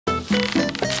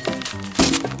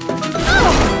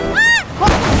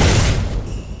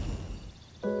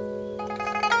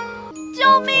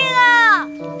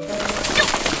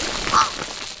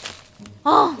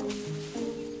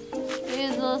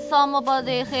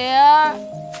somebody here？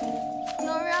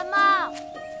 有人吗？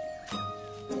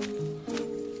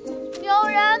有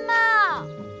人吗？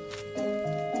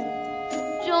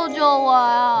救救我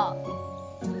啊！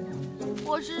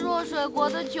我是弱水国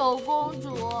的九公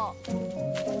主，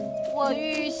我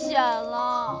遇险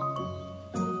了。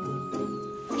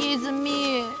It's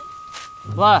me。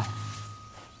喂，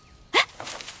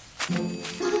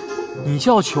你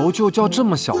叫求救叫这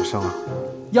么小声啊？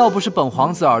要不是本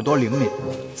皇子耳朵灵敏，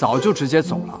早就直接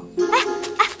走了。哎，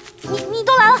你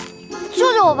都来了，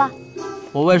救救我吧！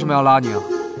我为什么要拉你啊？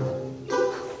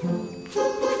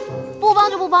不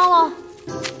帮就不帮了。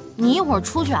你一会儿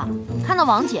出去啊，看到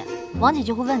王姐，王姐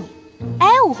就会问你，哎，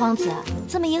五皇子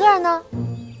怎么一个人呢？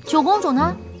九公主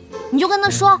呢？你就跟她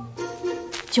说，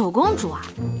九公主啊，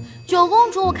九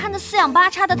公主我看她四仰八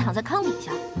叉的躺在坑底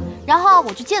下，然后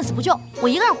我就见死不救，我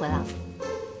一个人回来了。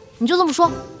你就这么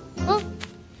说，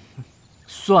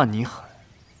算你狠。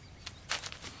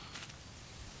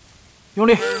用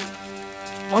力，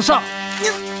往上。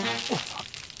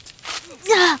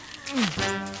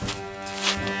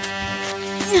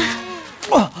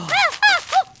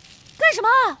干什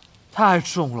么？太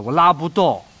重了，我拉不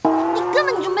动。你根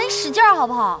本就没使劲儿，好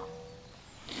不好？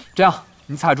这样，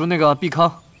你踩住那个避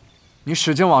坑，你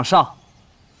使劲往上，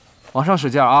往上使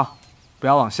劲啊，不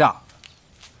要往下。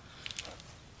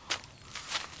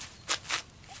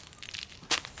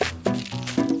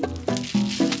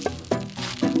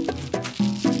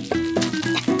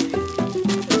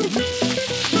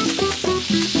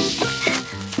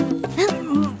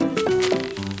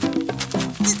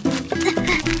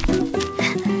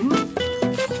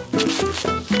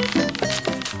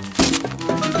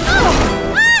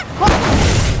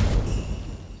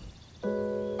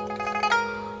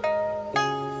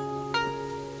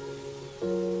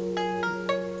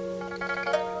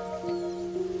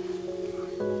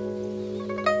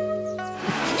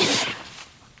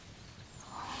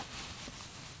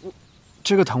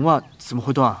这个藤蔓怎么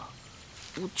会断啊？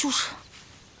我就是，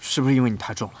是不是因为你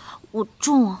太重了？我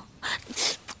重啊！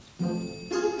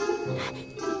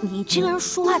你这个人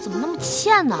说话怎么那么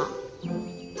欠呢？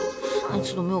上一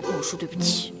次都没有跟我说对不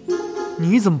起。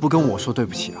你怎么不跟我说对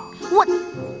不起啊？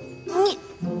你，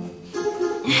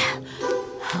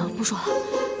不说了，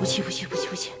不气。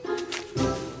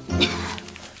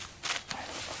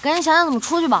赶紧想想怎么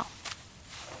出去吧。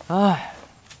哎，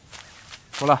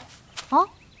过来。啊？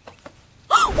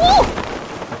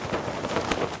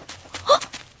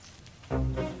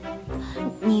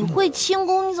你会轻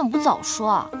功，你怎么不早说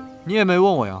啊？你也没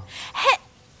问我呀。嘿，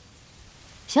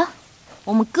行，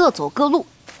我们各走各路。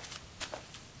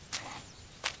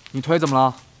你腿怎么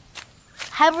了？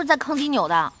还不是在坑底扭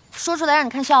的，说出来让你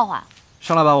看笑话。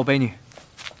上来吧，我背你。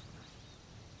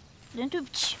连对不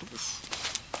起都不说。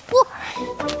我，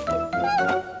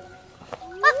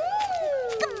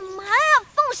干嘛呀？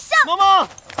放我下！妈妈！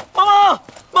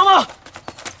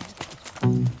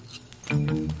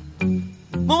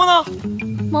萌萌呢？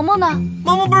萌萌呢？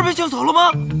萌萌不是被救走了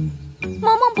吗？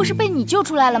萌萌不是被你救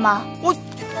出来了吗？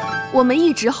我们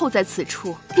一直候在此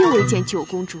处，并未见九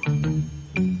公主。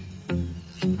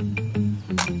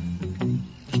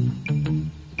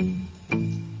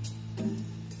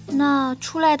那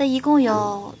出来的一共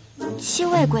有7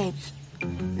位贵子，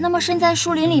那么身在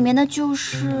树林里面的就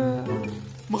是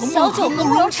小九和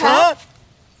慕容辰。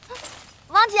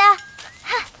王姐，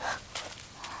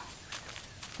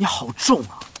你好重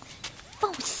啊！放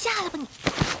我下来吧你！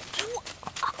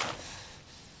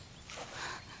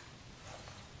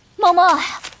萌萌，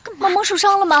萌萌受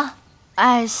伤了吗？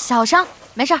哎，小伤，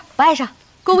没事，不碍事。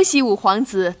恭喜五皇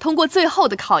子通过最后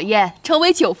的考验，成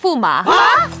为九驸马。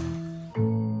啊！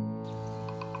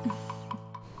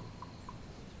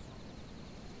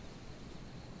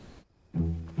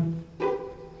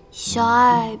小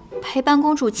爱陪伴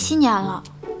公主7年了，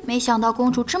没想到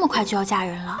公主这么快就要嫁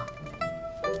人了。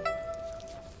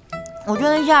我觉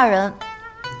得嫁人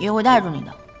也会带着你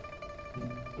的。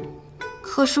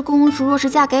可是公主若是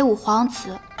嫁给五皇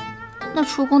子，那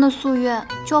出宫的夙愿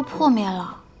就要破灭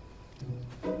了。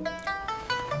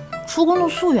出宫的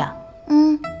夙愿？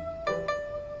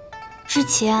之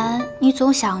前你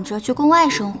总想着去宫外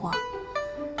生活，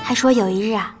还说有一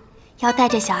日啊，要带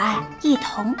着小爱一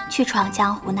同去闯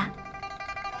江湖呢。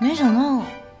没想到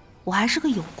我还是个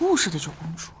有故事的九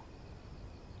公主。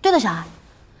对了，小爱，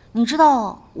你知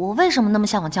道我为什么那么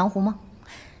向往江湖吗？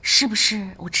是不是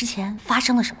我之前发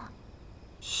生了什么？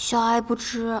小爱不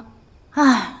知。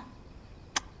唉，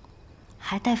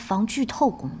还带防剧透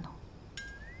功能。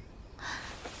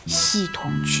系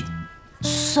统剧，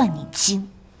算你精。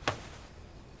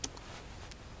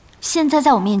现在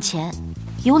在我面前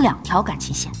有2条感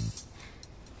情线，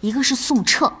一个是宋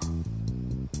澈，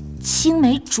青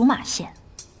梅竹马线；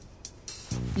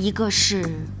一个是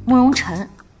慕容辰。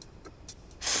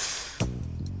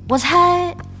我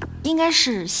猜应该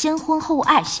是先婚后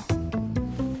爱线。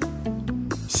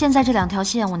现在这2条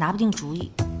线我拿不定主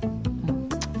意。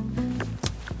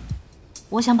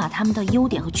我想把他们的优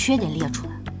点和缺点列出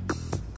来，